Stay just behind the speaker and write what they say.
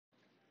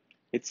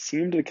It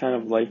seemed the kind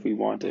of life we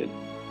wanted.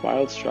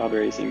 Wild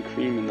strawberries and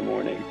cream in the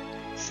morning,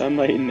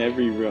 sunlight in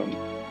every room.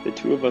 The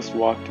two of us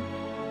walked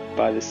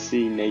by the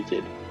sea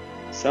naked.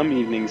 Some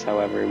evenings,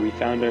 however, we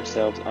found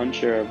ourselves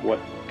unsure of what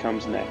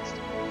comes next,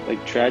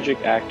 like tragic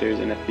actors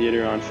in a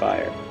theater on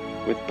fire,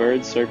 with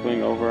birds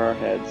circling over our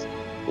heads,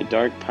 the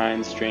dark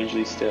pines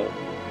strangely still,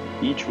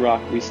 each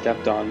rock we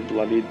stepped on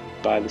bloodied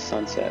by the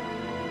sunset.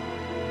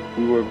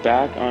 We were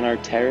back on our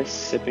terrace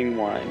sipping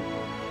wine.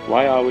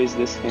 Why always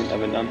this hint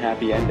of an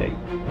unhappy ending?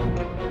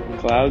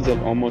 Clouds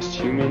of almost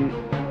human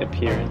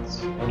appearance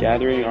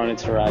gathering on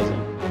its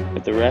horizon,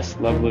 but the rest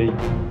lovely,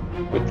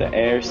 with the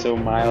air so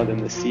mild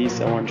and the sea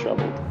so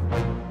untroubled.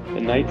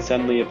 The night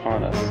suddenly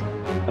upon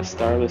us, a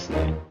starless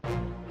night.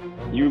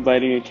 You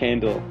lighting a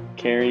candle,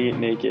 carrying it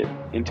naked,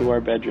 into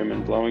our bedroom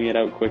and blowing it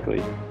out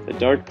quickly, the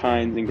dark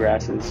pines and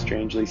grasses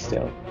strangely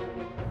still.